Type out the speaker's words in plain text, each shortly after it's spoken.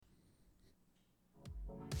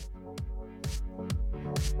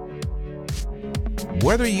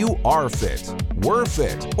Whether you are fit, were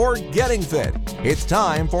fit, or getting fit, it's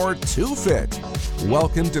time for Too Fit.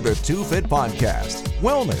 Welcome to the Too Fit Podcast,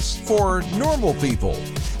 wellness for normal people,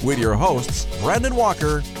 with your hosts, Brandon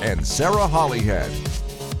Walker and Sarah Hollyhead.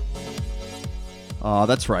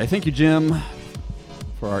 That's right. Thank you, Jim,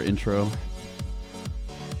 for our intro.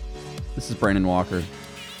 This is Brandon Walker,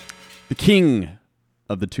 the king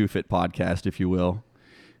of the Too Fit Podcast, if you will.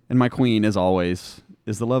 And my queen, as always,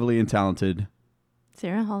 is the lovely and talented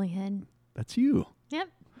Sarah Hollyhead. That's you. Yep.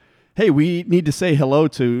 Hey, we need to say hello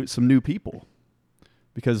to some new people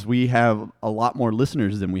because we have a lot more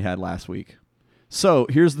listeners than we had last week. So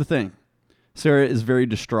here's the thing. Sarah is very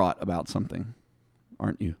distraught about something,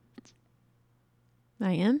 aren't you?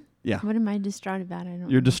 I am? Yeah. What am I distraught about? I don't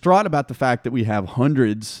You're know. distraught about the fact that we have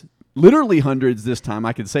hundreds, literally hundreds this time.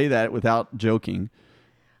 I can say that without joking.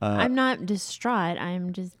 I'm not distraught.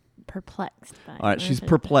 I'm just perplexed by it. All right, she's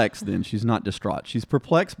perplexed then. She's not distraught. She's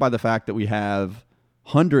perplexed by the fact that we have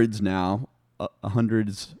hundreds now,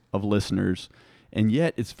 hundreds of listeners, and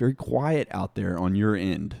yet it's very quiet out there on your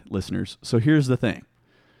end, listeners. So here's the thing.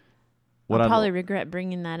 I'll probably regret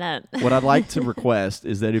bringing that up. What I'd like to request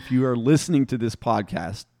is that if you are listening to this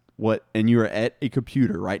podcast and you are at a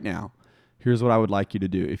computer right now, here's what I would like you to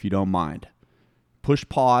do, if you don't mind. Push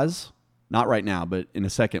pause. Not right now, but in a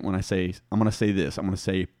second when I'm going to say this, I'm going to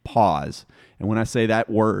say pause. And when I say that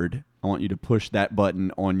word, I want you to push that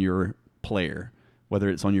button on your player, whether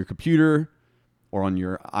it's on your computer or on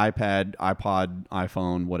your iPad, iPod,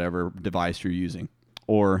 iPhone, whatever device you're using,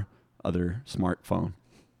 or other smartphone.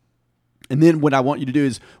 And then what I want you to do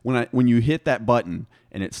is when you hit that button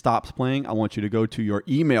and it stops playing, I want you to go to your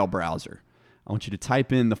email browser. I want you to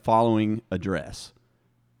type in the following address.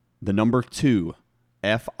 The number 2,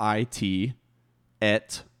 FIT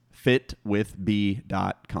at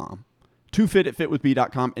fitwithb.com. 2fit at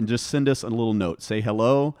fitwithb.com, and just send us a little note. Say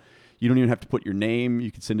hello. You don't even have to put your name.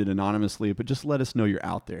 You can send it anonymously, but just let us know you're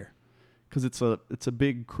out there. Because it's a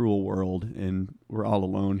big, cruel world, and we're all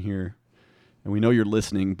alone here. And we know you're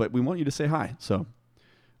listening, but we want you to say hi. So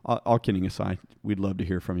all kidding aside, we'd love to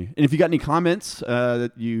hear from you. And if you got any comments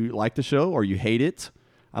that you like the show or you hate it,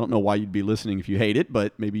 I don't know why you'd be listening if you hate it,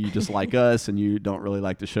 but maybe you just like us and you don't really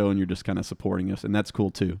like the show and you're just kind of supporting us, and that's cool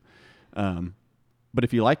too. But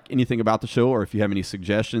if you like anything about the show, or if you have any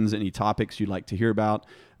suggestions, any topics you'd like to hear about,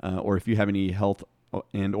 or if you have any health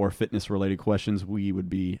and or fitness related questions, we would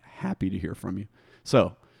be happy to hear from you.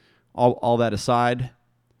 So all that aside,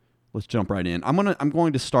 let's jump right in. I'm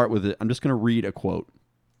going to start with it. I'm just going to read a quote,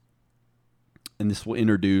 and this will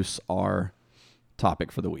introduce our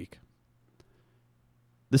topic for the week.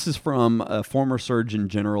 This is from a former Surgeon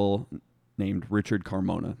General named Richard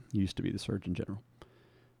Carmona. He used to be the Surgeon General.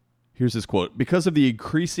 Here's his quote. "Because of the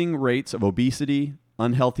increasing rates of obesity,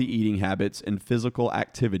 unhealthy eating habits, and physical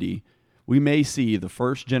activity, we may see the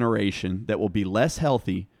first generation that will be less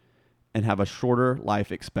healthy and have a shorter life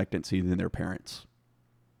expectancy than their parents."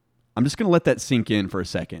 I'm just going to let that sink in for a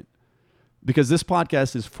second, because this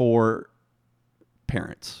podcast is for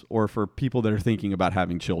parents or for people that are thinking about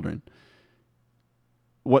having children.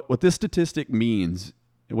 What this statistic means,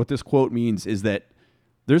 what this quote means, is that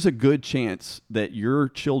there's a good chance that your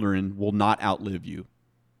children will not outlive you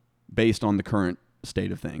based on the current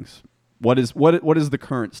state of things. What is the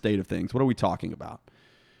current state of things? What are we talking about?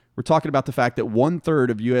 We're talking about the fact that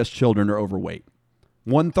 1/3 of U.S. children are overweight.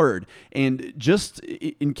 1/3. And just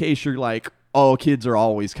in case you're like, oh, kids are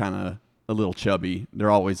always kind of a little chubby,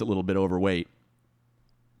 they're always a little bit overweight.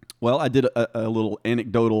 Well, I did a little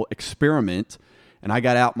anecdotal experiment, and I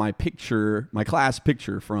got out my class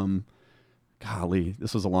picture from, golly,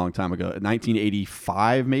 this was a long time ago,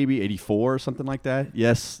 1985, maybe 84, something like that.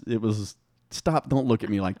 Yes, it was. Stop! Don't look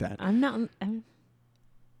at me like that.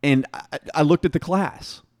 And I looked at the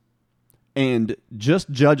class, and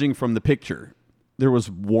just judging from the picture, there was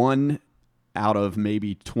 1 out of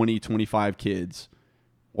maybe 20, 25 kids,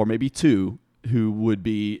 or maybe 2, who would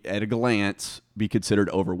be, at a glance, be considered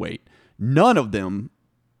overweight. None of them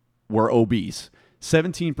were obese.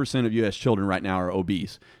 17% of U.S. children right now are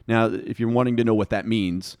obese. Now, if you're wanting to know what that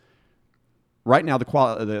means, right now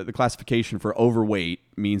the classification for overweight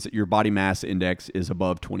means that your body mass index is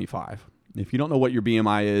above 25. If you don't know what your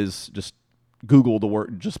BMI is, just Google the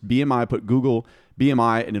word, just BMI, put Google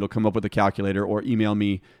BMI, and it'll come up with a calculator, or email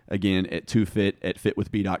me again at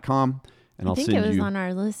 2fit@fitwithb.com, and I'll send you. I think it was on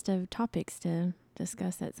our list of topics to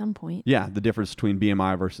discuss at some point. Yeah, the difference between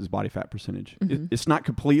BMI versus body fat percentage. Mm-hmm. It's not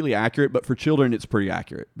completely accurate, but for children, it's pretty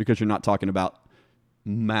accurate because you're not talking about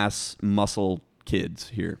mass muscle kids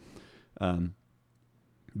here.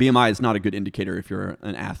 BMI is not a good indicator if you're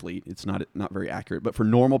an athlete. It's not very accurate. But for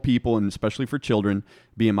normal people, and especially for children,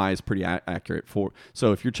 BMI is pretty accurate.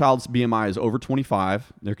 So if your child's BMI is over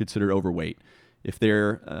 25, they're considered overweight. If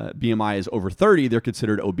their BMI is over 30, they're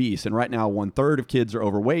considered obese. And right now, 1/3 of kids are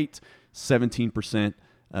overweight, 17%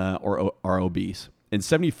 are obese. And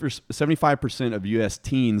 75% of U.S.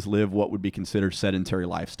 teens live what would be considered sedentary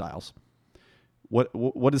lifestyles.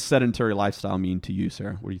 What does sedentary lifestyle mean to you,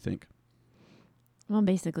 Sarah? What do you think? Well,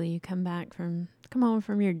 basically, you come home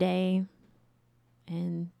from your day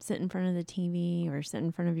and sit in front of the TV or sit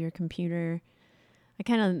in front of your computer. I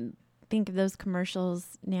kind of think of those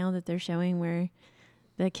commercials now that they're showing where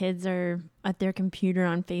the kids are at their computer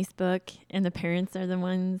on Facebook and the parents are the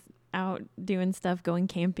ones out doing stuff, going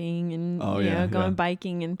camping and going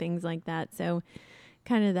biking and things like that. So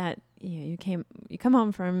kind of that, you come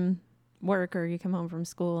home from work or you come home from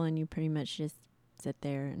school and you pretty much just sit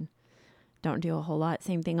there and don't do a whole lot.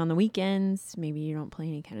 Same thing on the weekends. Maybe you don't play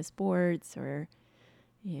any kind of sports, or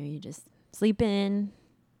you just sleep in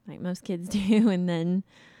like most kids do, and then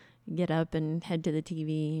get up and head to the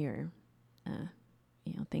TV or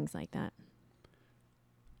things like that.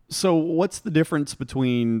 So what's the difference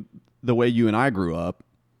between the way you and I grew up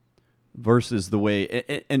versus the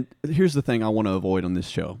way, and here's the thing I want to avoid on this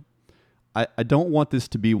show. I don't want this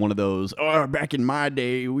to be one of those, back in my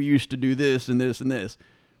day, we used to do this and this and this,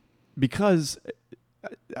 because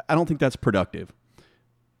I don't think that's productive.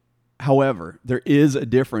 However, there is a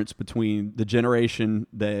difference between the generation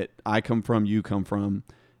that I come from, you come from,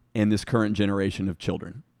 and this current generation of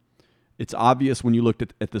children. It's obvious when you looked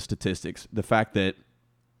at the statistics, the fact that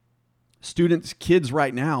kids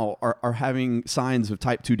right now are having signs of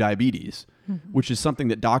type 2 diabetes, which is something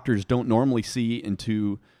that doctors don't normally see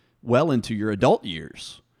into your adult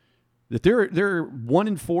years. That there are 1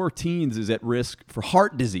 in 4 teens is at risk for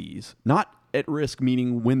heart disease, not at risk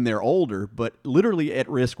meaning when they're older, but literally at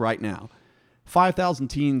risk right now. 5,000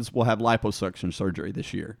 teens will have liposuction surgery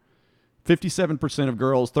this year. 57% of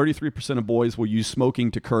girls, 33% of boys will use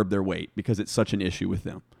smoking to curb their weight because it's such an issue with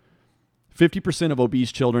them. 50% of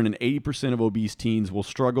obese children and 80% of obese teens will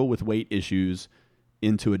struggle with weight issues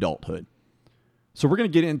into adulthood. So we're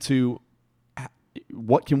going to get into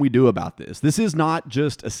what can we do about this? This is not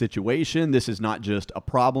just a situation. This is not just a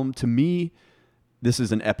problem. To me, this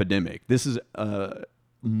is an epidemic. This is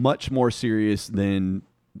much more serious than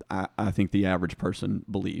I think the average person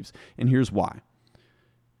believes. And here's why.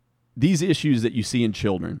 These issues that you see in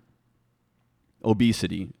children,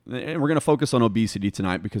 obesity, and we're going to focus on obesity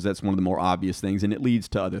tonight because that's one of the more obvious things, and it leads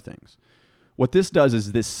to other things. What this does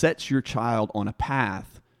is this sets your child on a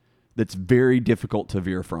path that's very difficult to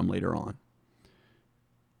veer from later on.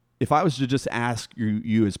 If I was to just ask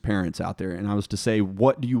you as parents out there, and I was to say,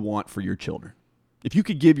 what do you want for your children? If you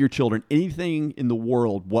could give your children anything in the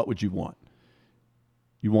world, what would you want?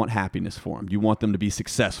 You want happiness for them. You want them to be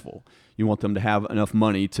successful. You want them to have enough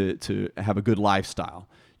money to have a good lifestyle.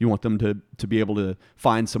 You want them to be able to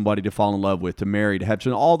find somebody to fall in love with, to marry, to have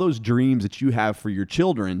children. All those dreams that you have for your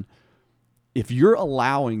children, if you're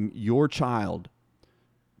allowing your child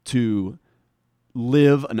to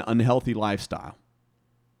live an unhealthy lifestyle,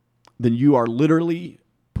 then you are literally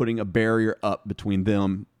putting a barrier up between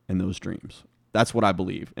them and those dreams. That's what I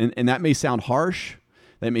believe. And that may sound harsh.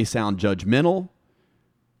 That may sound judgmental.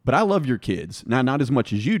 But I love your kids. Now, not as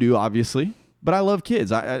much as you do, obviously, but I love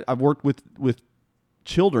kids. I've worked with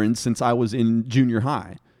children since I was in junior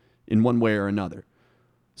high in one way or another.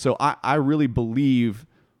 So I really believe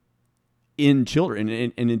in children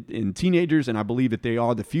and in teenagers, and I believe that they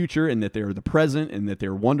are the future and that they're the present and that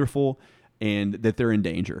they're wonderful and that they're in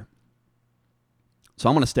danger. So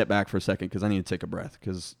I'm going to step back for a second because I need to take a breath.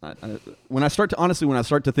 Because when I start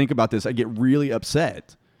to think about this, I get really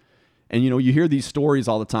upset. And, you hear these stories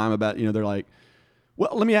all the time about, they're like, well,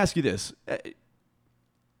 let me ask you this.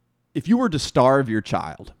 If you were to starve your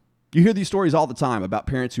child, you hear these stories all the time about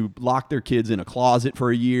parents who lock their kids in a closet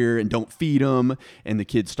for a year and don't feed them, and the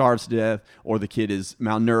kid starves to death, or the kid is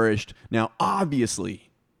malnourished. Now,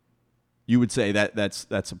 obviously, you would say that's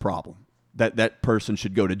a problem. That person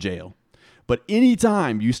should go to jail. But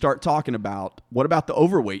anytime you start talking about, what about the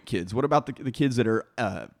overweight kids? What about the kids that are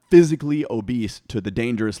physically obese to the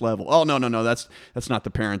dangerous level? Oh, no, that's not the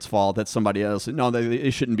parents' fault. That's somebody else. No, they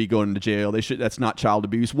shouldn't be going to jail. That's not child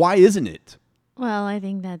abuse. Why isn't it? Well, I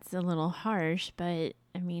think that's a little harsh, but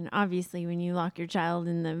I mean, obviously when you lock your child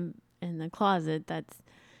in the closet,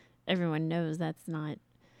 everyone knows that's not,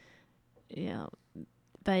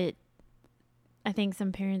 but I think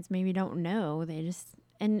some parents maybe don't know.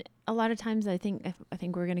 And a lot of times I think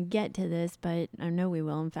we're going to get to this, but I know we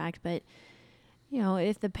will, in fact. But,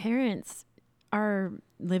 if the parents are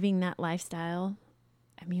living that lifestyle,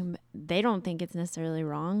 I mean, they don't think it's necessarily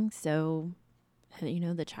wrong. So,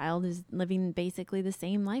 the child is living basically the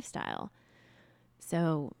same lifestyle.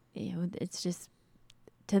 So, it's just,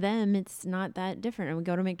 to them, it's not that different. And we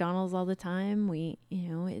go to McDonald's all the time.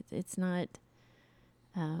 It's not,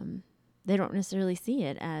 they don't necessarily see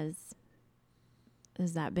it as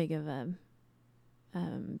that big of a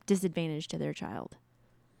disadvantage to their child.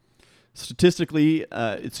 Statistically,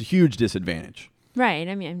 it's a huge disadvantage. Right.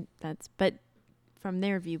 I mean, but from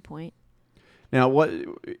their viewpoint. Now,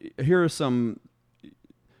 here are some,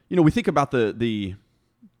 we think about the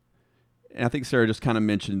and I think Sarah just kind of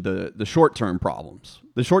mentioned the short-term problems.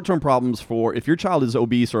 The short-term problems for, if your child is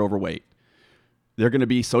obese or overweight, they're going to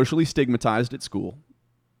be socially stigmatized at school.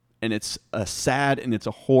 And it's a sad and it's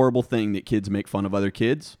a horrible thing that kids make fun of other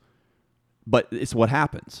kids, but it's what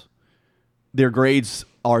happens. Their grades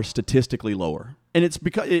are statistically lower. And it's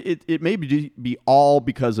because it may be all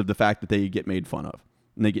because of the fact that they get made fun of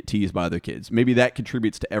and they get teased by other kids. Maybe that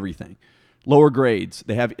contributes to everything. Lower grades.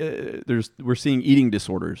 They have we're seeing eating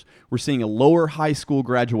disorders. We're seeing a lower high school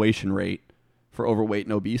graduation rate for overweight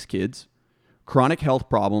and obese kids. Chronic health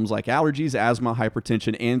problems like allergies, asthma,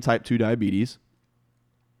 hypertension, and type 2 diabetes.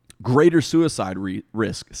 Greater suicide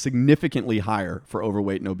risk, significantly higher for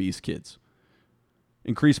overweight and obese kids.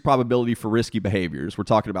 Increased probability for risky behaviors. We're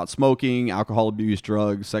talking about smoking, alcohol abuse,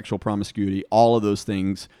 drugs, sexual promiscuity. All of those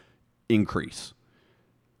things increase.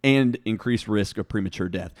 And increased risk of premature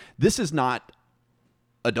death. This is not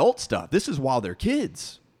adult stuff. This is while they're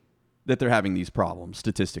kids that they're having these problems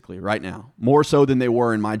statistically right now. More so than they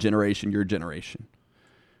were in my generation, your generation.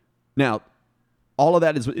 Now, all of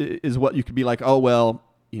that is what you could be like, oh, well,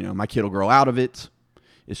 my kid will grow out of it.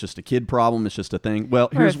 It's just a kid problem. It's just a thing. Well,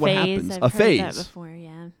 here's what happens. I've heard that before,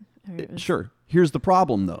 yeah. Sure. Here's the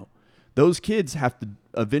problem, though. Those kids have to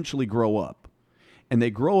eventually grow up. And they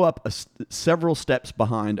grow up several steps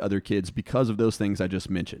behind other kids because of those things I just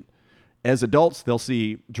mentioned. As adults, they'll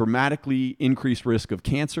see dramatically increased risk of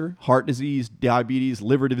cancer, heart disease, diabetes,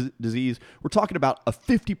 liver disease. We're talking about a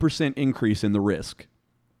 50% increase in the risk.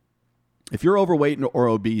 If you're overweight or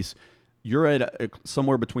obese, you're at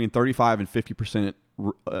somewhere between 35 and 50%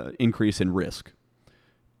 increase in risk.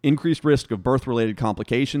 Increased risk of birth-related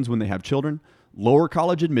complications when they have children, lower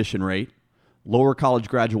college admission rate, lower college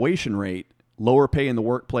graduation rate, lower pay in the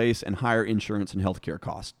workplace, and higher insurance and healthcare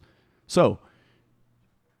costs. So,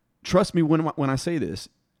 trust me when I say this,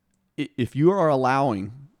 if you are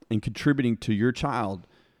allowing and contributing to your child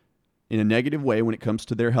in a negative way when it comes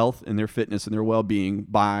to their health and their fitness and their well-being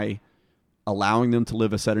by allowing them to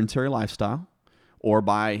live a sedentary lifestyle or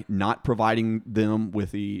by not providing them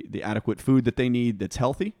with the adequate food that they need that's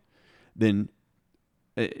healthy, then,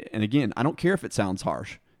 and again, I don't care if it sounds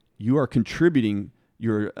harsh, you are contributing,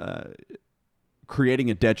 you're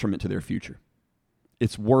creating a detriment to their future.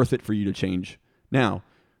 It's worth it for you to change. Now,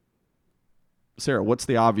 Sarah, what's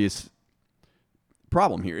the obvious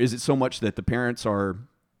problem here? Is it so much that the parents are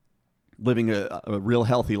living a real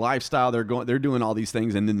healthy lifestyle? They're doing all these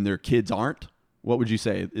things and then their kids aren't? What would you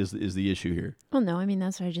say is the issue here? Well, no, I mean,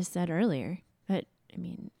 that's what I just said earlier. But, I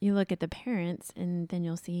mean, you look at the parents and then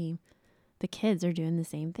you'll see the kids are doing the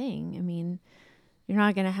same thing. I mean, you're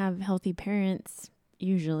not going to have healthy parents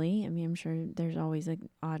usually. I mean, I'm sure there's always an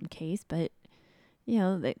odd case, but,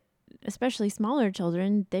 especially smaller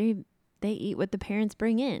children, they eat what the parents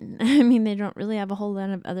bring in. I mean, they don't really have a whole lot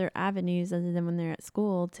of other avenues other than when they're at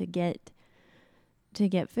school to get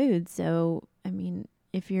food. So, I mean,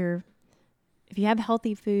 if you have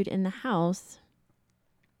healthy food in the house,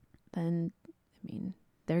 then, I mean,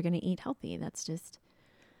 they're going to eat healthy. That's just,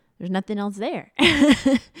 there's nothing else there.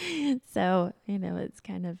 So, it's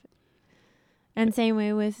kind of, and same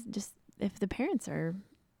way with just if the parents are,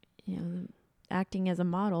 acting as a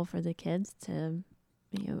model for the kids to,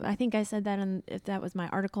 I think I said that if that was my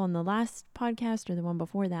article in the last podcast or the one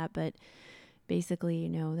before that, but basically,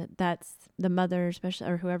 that's the mother, especially,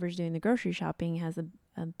 or whoever's doing the grocery shopping has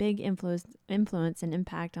a big influence and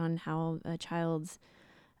impact on how a child's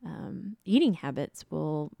eating habits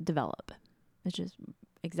will develop, which is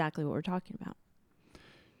exactly what we're talking about.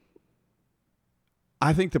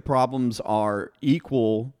 I think the problems are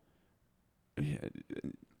equal.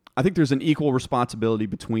 I think there's an equal responsibility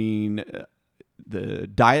between the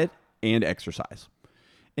diet and exercise.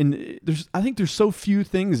 And I think there's so few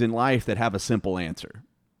things in life that have a simple answer.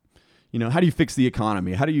 How do you fix the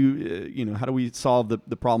economy? How do you, how do we solve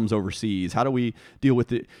the problems overseas? How do we deal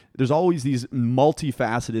with it? There's always these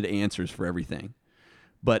multifaceted answers for everything.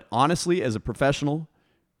 But honestly, as a professional,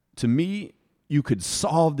 to me, you could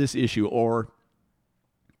solve this issue or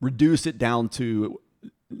reduce it down to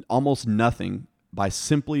almost nothing by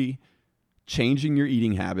simply changing your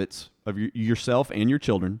eating habits of yourself and your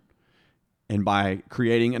children, and by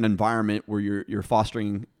creating an environment where you're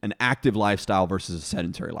fostering an active lifestyle versus a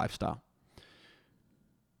sedentary lifestyle.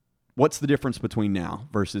 What's the difference between now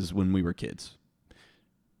versus when we were kids?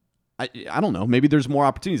 I don't know. Maybe there's more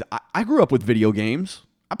opportunities. I grew up with video games.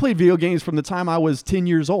 I played video games from the time I was 10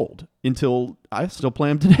 years old until I still play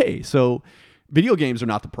them today. So video games are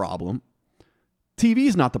not the problem. TV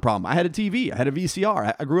is not the problem. I had a TV. I had a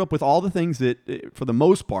VCR. I grew up with all the things that, for the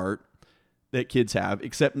most part, that kids have,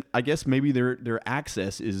 except I guess maybe their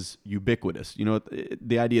access is ubiquitous. You know,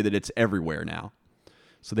 the idea that it's everywhere now.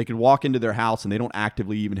 So they can walk into their house and they don't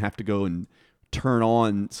actively even have to go and turn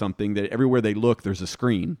on something, that everywhere they look, there's a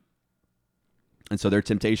screen. And so their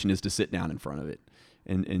temptation is to sit down in front of it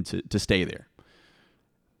and to stay there.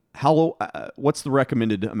 What's the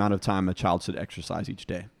recommended amount of time a child should exercise each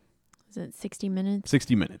day? Is it 60 minutes?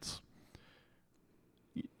 60 minutes.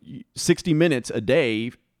 60 minutes a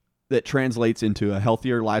day, that translates into a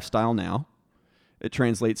healthier lifestyle now. It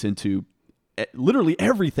translates into literally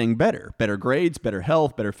everything better. Better grades, better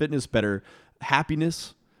health, better fitness, better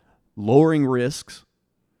happiness, lowering risks.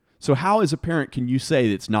 So how, as a parent, can you say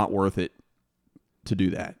that it's not worth it to do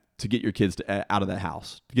that, to get your kids out of the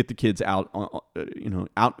house, to get the kids out,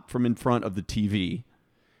 out from in front of the TV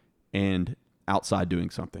and outside doing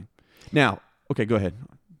something? Now, okay, go ahead.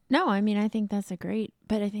 No, I mean, I think that's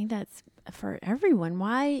but I think that's for everyone.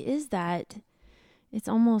 Why is that? It's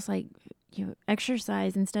almost like,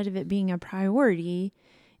 exercise, instead of it being a priority,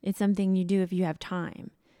 it's something you do if you have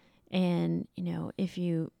time. And, if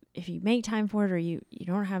you make time for it, or you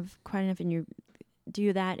don't have quite enough and you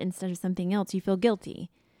do that instead of something else, you feel guilty.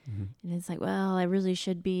 Mm-hmm. And it's like, well, I really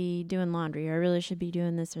should be doing laundry, or I really should be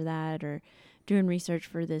doing this or that, or doing research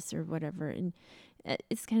for this or whatever. And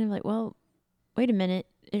it's kind of like, well, wait a minute,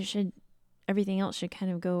 everything else should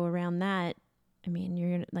kind of go around that. I mean, you're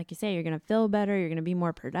going to, like you say, you're going to feel better. You're going to be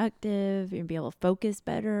more productive. You're going to be able to focus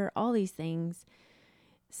better, all these things.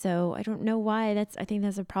 So I don't know why I think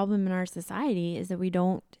that's a problem in our society, is that we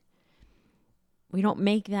don't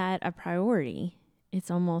make that a priority. It's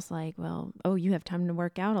almost like, well, you have time to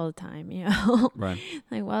work out all the time, Right.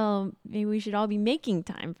 Like, well, maybe we should all be making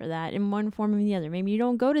time for that in one form or the other. Maybe you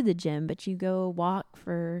don't go to the gym, but you go walk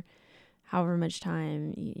for however much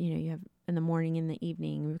time, you have in the morning, in the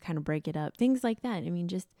evening, we kind of break it up, things like that. I mean,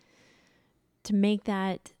 just to make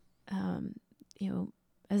that,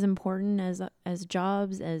 as important as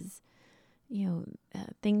jobs, as,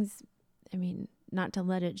 things, I mean, not to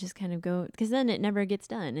let it just kind of go, because then it never gets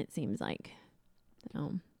done, it seems like.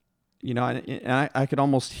 I could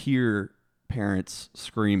almost hear parents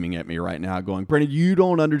screaming at me right now going, Brendan, you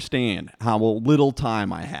don't understand how little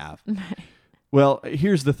time I have. Well,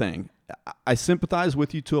 here's the thing. I sympathize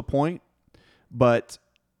with you to a point, but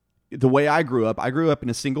the way I grew up in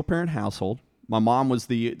a single parent household. My mom was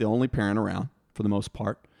the only parent around for the most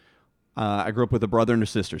part. I grew up with a brother and a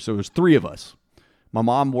sister, so there's three of us. My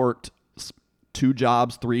mom worked 2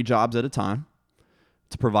 jobs, 3 jobs at a time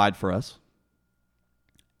to provide for us.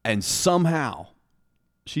 And somehow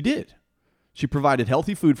she did. She provided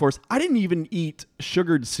healthy food for us. I didn't even eat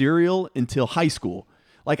sugared cereal until high school.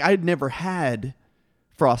 Like, I had never had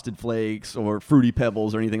Frosted Flakes or Fruity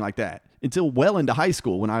Pebbles or anything like that until well into high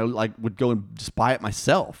school, when I would go and just buy it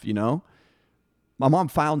myself, My mom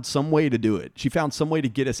found some way to do it. She found some way to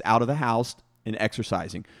get us out of the house and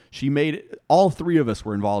exercising. All 3 of us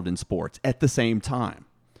were involved in sports at the same time.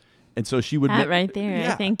 And so she would... That right there,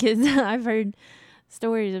 yeah. I think, is I've heard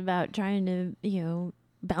stories about trying to,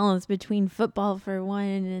 balance between football for one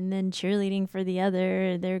and then cheerleading for the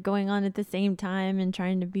other. They're going on at the same time and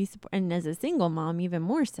trying to be, and as a single mom, even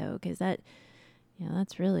more so, because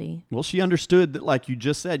that's really... Well, she understood that, like you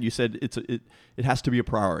just said, it has to be a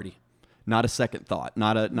priority, not a second thought,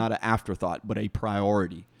 not an afterthought, but a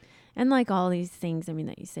priority. And like all these things, I mean,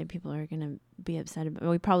 that you said people are going to be upset about.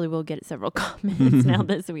 We probably will get several comments now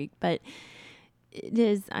this week, but it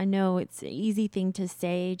is, I know it's an easy thing to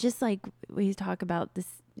say, just like we talk about this,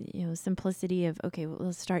 simplicity of, okay, well,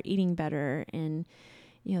 let's start eating better. And,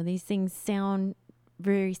 these things sound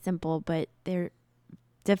very simple, but they're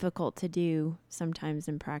difficult to do sometimes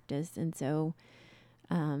in practice. And so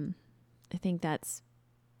I think that's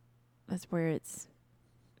where it's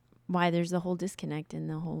why there's a whole disconnect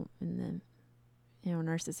in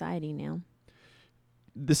our society now.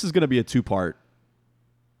 This is going to be a 2-part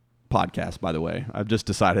podcast, by the way. I've just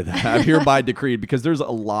decided that. I've hereby decreed, because there's a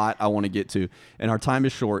lot I want to get to, and our time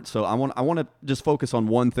is short. So I want to just focus on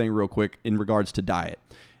one thing real quick in regards to diet.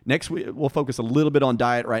 Next week, we'll focus a little bit on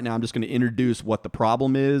diet. Right now, I'm just going to introduce what the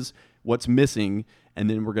problem is, what's missing, and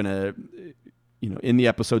then we're going to, in the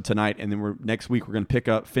episode tonight, and then next week we're going to pick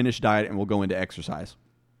up, finish diet, and we'll go into exercise.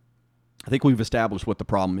 I think we've established what the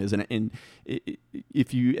problem is. And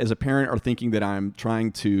if you, as a parent, are thinking that I'm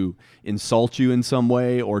trying to insult you in some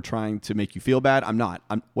way or trying to make you feel bad, I'm not.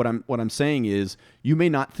 What I'm saying is you may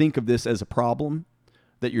not think of this as a problem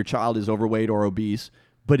that your child is overweight or obese,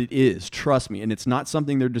 but it is. Trust me. And it's not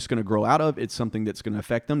something they're just going to grow out of. It's something that's going to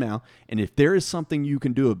affect them now. And if there is something you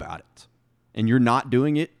can do about it and you're not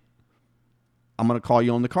doing it, I'm going to call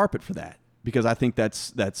you on the carpet for that, because I think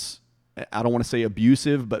that's I don't want to say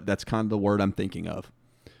abusive, but that's kind of the word I'm thinking of.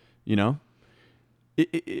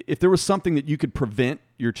 If there was something that you could prevent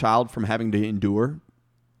your child from having to endure,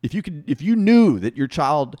 if you knew that your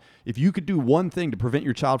child, if you could do one thing to prevent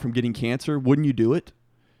your child from getting cancer, wouldn't you do it?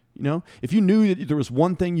 If you knew that there was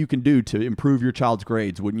one thing you can do to improve your child's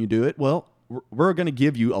grades, wouldn't you do it? Well, we're going to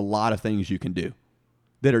give you a lot of things you can do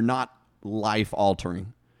that are not life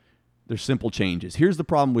altering. They're simple changes. Here's the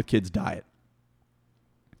problem with kids' diet.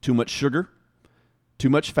 Too much sugar, too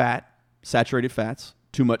much fat, saturated fats,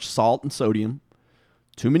 too much salt and sodium,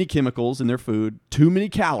 too many chemicals in their food, too many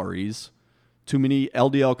calories, too many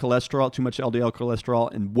LDL cholesterol, too much LDL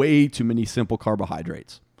cholesterol, and way too many simple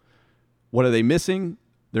carbohydrates. What are they missing?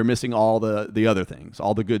 They're missing all the other things,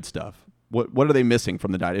 all the good stuff. What are they missing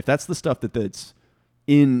from the diet? If that's the stuff that's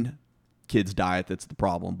in kids' diet that's the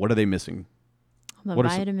problem, what are they missing? The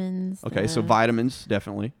vitamins. Okay, so vitamins,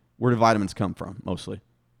 definitely. Where do vitamins come from, mostly?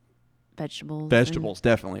 Vegetables. Vegetables,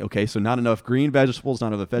 definitely. Okay, so not enough green vegetables,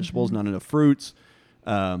 not enough vegetables, not enough fruits.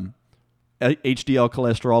 HDL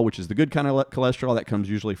cholesterol, which is the good kind of cholesterol, that comes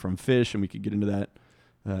usually from fish, and we could get into that.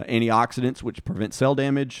 Antioxidants, which prevent cell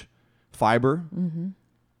damage. Fiber.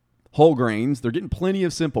 Whole grains. They're getting plenty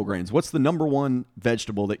of simple grains. What's the number one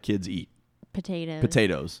vegetable that kids eat?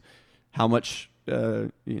 Potatoes. How much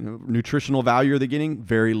nutritional value are they getting?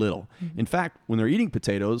 Very little. In fact, when they're eating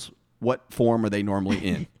potatoes, what form are they normally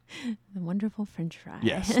in? The wonderful French fries.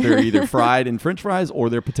 Yes, they're either fried in French fries or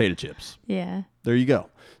they're potato chips. Yeah. There you go.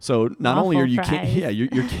 So not waffle only are you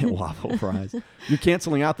fries. waffle fries, you're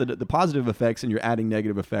canceling out the positive effects and you're adding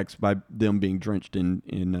negative effects by them being drenched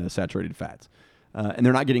in saturated fats. And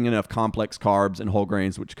they're not getting enough complex carbs and whole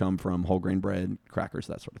grains, which come from whole grain bread, crackers,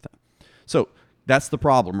 that sort of thing. So that's the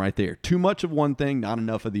problem right there. Too much of one thing, not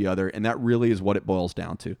enough of the other, and that really is what it boils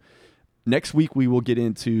down to. Next week, we will get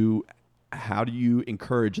into how do you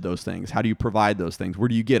encourage those things? How do you provide those things? Where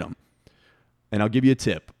do you get them? And I'll give you a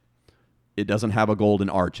tip. It doesn't have a golden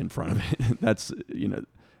arch in front of it. That's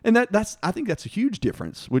I think that's a huge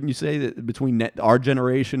difference. Wouldn't you say that between our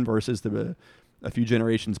generation versus a few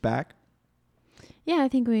generations back? Yeah, I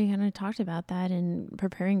think we kind of talked about that in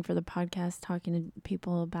preparing for the podcast, talking to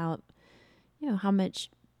people about, how much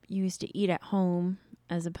you used to eat at home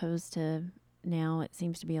as opposed to now it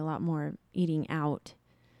seems to be a lot more eating out.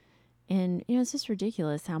 And, it's just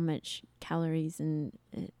ridiculous how much calories and,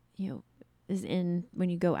 is in when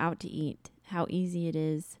you go out to eat, how easy it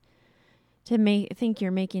is to think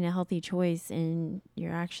you're making a healthy choice and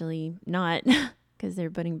you're actually not, because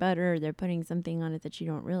they're putting butter or they're putting something on it that you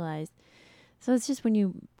don't realize. So it's just when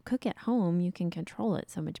you cook at home, you can control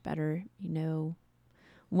it so much better. You know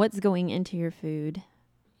what's going into your food,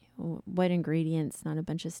 what ingredients, not a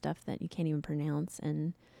bunch of stuff that you can't even pronounce.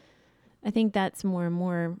 And I think that's more and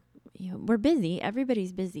more, we're busy.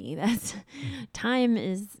 Everybody's busy. That's time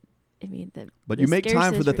is, but you make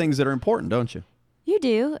time for the things that are important, don't you? You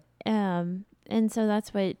do. And so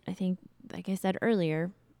that's what I think, like I said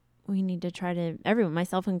earlier, we need to try to, everyone,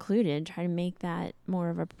 myself included, try to make that more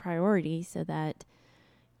of a priority so that,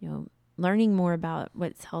 learning more about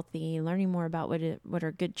what's healthy, learning more about what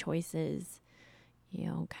are good choices,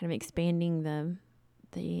 kind of expanding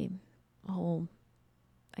the whole,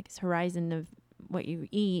 horizon of what you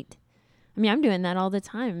eat. I'm doing that all the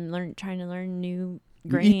time, trying to learn new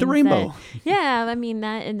grains. You eat the rainbow. And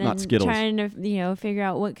then not Skittles. Trying to, figure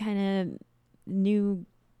out what kind of new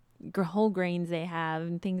whole grains they have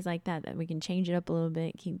and things like that we can change it up a little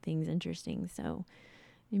bit, keep things interesting. So,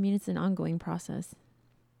 it's an ongoing process.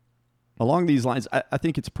 Along these lines, I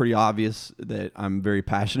think it's pretty obvious that I'm very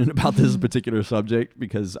passionate about this particular subject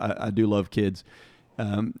because I do love kids.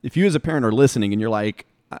 If you as a parent are listening and you're like,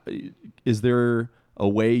 is there a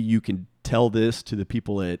way you can tell this to the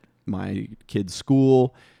people at my kid's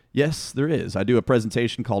school? Yes, there is. I do a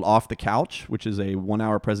presentation called Off the Couch, which is a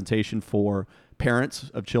 1-hour presentation for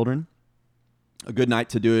parents of children. A good night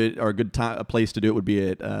to do it, or a place to do it would be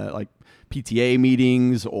at PTA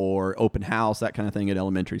meetings or open house, that kind of thing at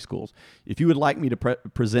elementary schools. If you would like me to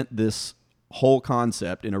present this whole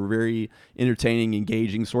concept in a very entertaining,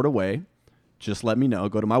 engaging sort of way, just let me know.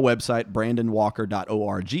 Go to my website,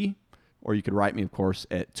 brandonwalker.org, or you could write me, of course,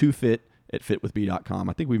 at 2fit@fitwithb.com.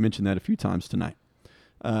 I think we mentioned that a few times tonight.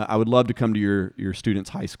 I would love to come to your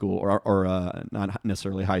students' high school, or not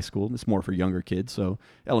necessarily high school. It's more for younger kids, so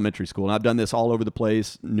elementary school. And I've done this all over the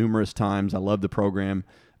place numerous times. I love the program,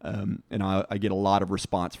 and I get a lot of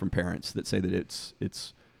response from parents that say that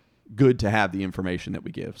it's good to have the information that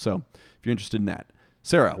we give. So if you're interested in that.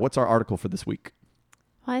 Sarah, what's our article for this week?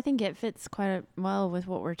 Well, I think it fits quite well with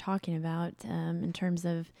what we're talking about in terms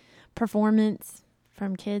of performance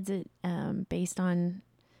from kids based on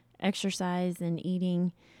exercise and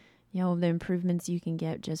eating, the improvements you can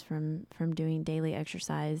get just from doing daily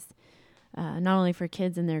exercise, not only for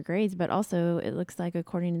kids and their grades, but also it looks like,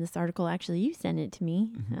 according to this article, actually you sent it to me.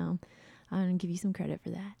 I'm going to give you some credit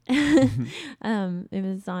for that. It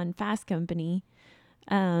was on Fast Company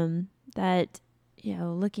that,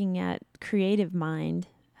 looking at creative mind,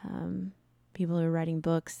 people who are writing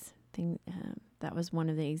books, that was one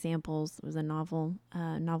of the examples. It was a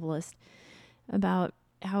novelist about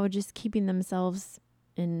how just keeping themselves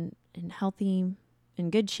in healthy, in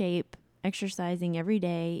good shape, exercising every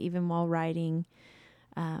day, even while writing,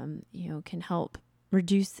 can help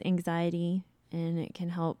reduce anxiety, and it can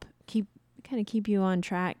help keep you on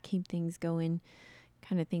track, keep things going,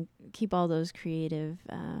 keep all those creative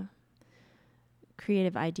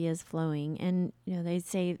ideas flowing. And, they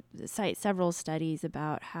cite several studies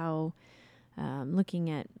about how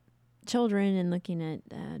looking at children and looking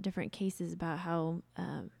at different cases about how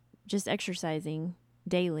just exercising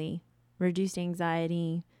daily reduced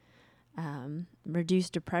anxiety,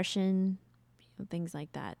 reduced depression, things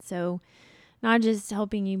like that. So not just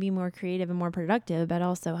helping you be more creative and more productive, but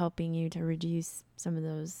also helping you to reduce some of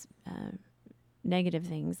those negative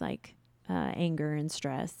things like anger and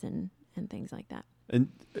stress and things like that. And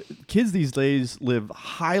kids these days live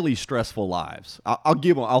highly stressful lives.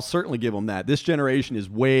 I'll certainly give them that. This generation is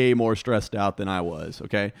way more stressed out than I was.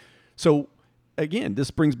 Okay. So again, this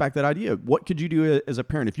brings back that idea. What could you do as a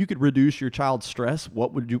parent? If you could reduce your child's stress,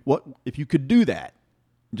 if you could do that,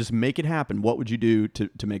 just make it happen, what would you do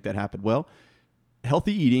to make that happen? Well,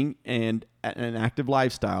 healthy eating and an active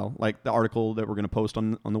lifestyle, like the article that we're going to post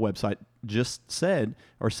on the website just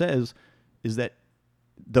says, is that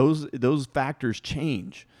those factors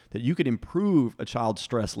change, that you could improve a child's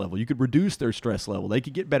stress level. You could reduce their stress level. They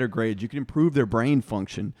could get better grades. You could improve their brain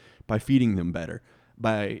function by feeding them better,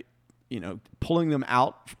 by pulling them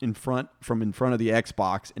out in front of the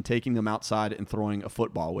Xbox and taking them outside and throwing a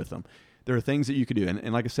football with them. There are things that you could do.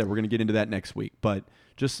 And like I said, we're going to get into that next week. But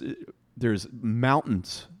just there's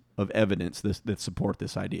mountains of evidence that support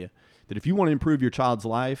this idea that if you want to improve your child's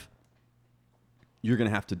life, you're going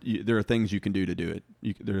to have to, there are things you can do to do it.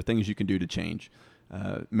 There are things you can do to change,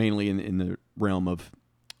 mainly in the realm of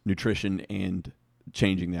nutrition and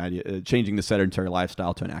changing the sedentary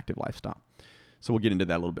lifestyle to an active lifestyle. So we'll get into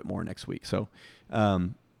that a little bit more next week. So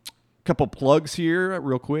couple plugs here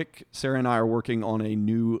real quick. Sarah and I are working on a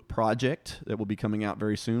new project that will be coming out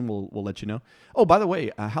very soon. We'll let you know. Oh, by the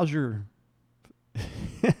way, how's your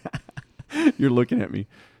you're looking at me.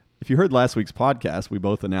 If you heard last week's podcast, we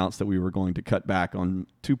both announced that we were going to cut back on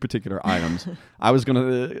two particular items. I was going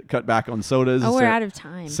to cut back on sodas. Oh, we're out of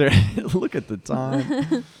time. Sarah, look at the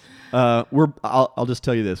time. I'll just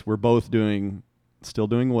tell you this. We're both still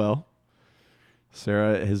doing well.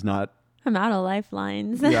 Sarah has not. I'm out of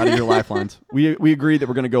lifelines. You're out of your lifelines. We agreed that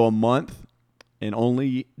we're going to go a month and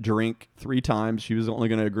only drink 3 times. She was only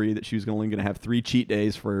going to agree that she was only going to have 3 cheat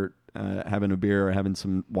days for having a beer or having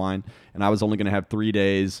some wine, and I was only going to have 3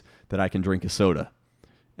 days that I can drink a soda.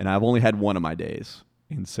 And I've only had one of my days,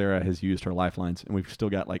 and Sarah has used her lifelines, and we've still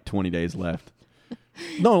got like 20 days left.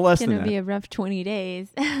 No, less than that. It's going to be a rough 20 days.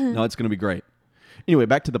 No, it's going to be great. Anyway,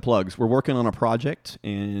 back to the plugs. We're working on a project,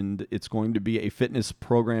 and it's going to be a fitness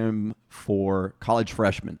program for college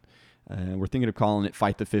freshmen. We're thinking of calling it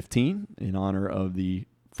Fight the 15 in honor of the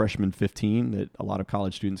freshman 15 that a lot of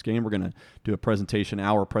college students gain. We're going to do an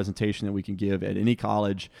hour presentation that we can give at any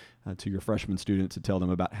college to your freshman students to tell them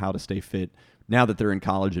about how to stay fit now that they're in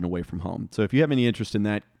college and away from home. So if you have any interest in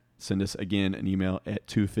that, send us again an email at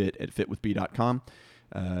 2fit@fitwithb.com.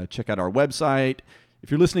 Check out our website. If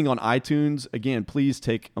you're listening on iTunes, again, please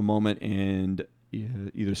take a moment and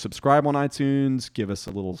either subscribe on iTunes, give us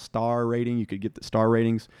a little star rating. You could get the star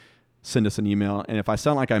ratings. Send us an email. And if I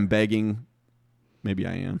sound like I'm begging, maybe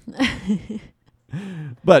I am.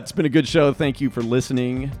 But it's been a good show. Thank you for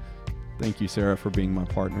listening. Thank you, Sarah, for being my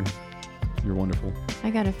partner. You're wonderful. I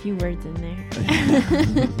got a few words in there.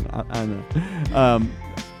 I know.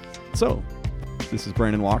 So, this is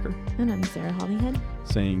Brandon Walker. And I'm Sarah Hollyhead.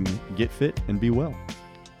 Saying get fit and be well.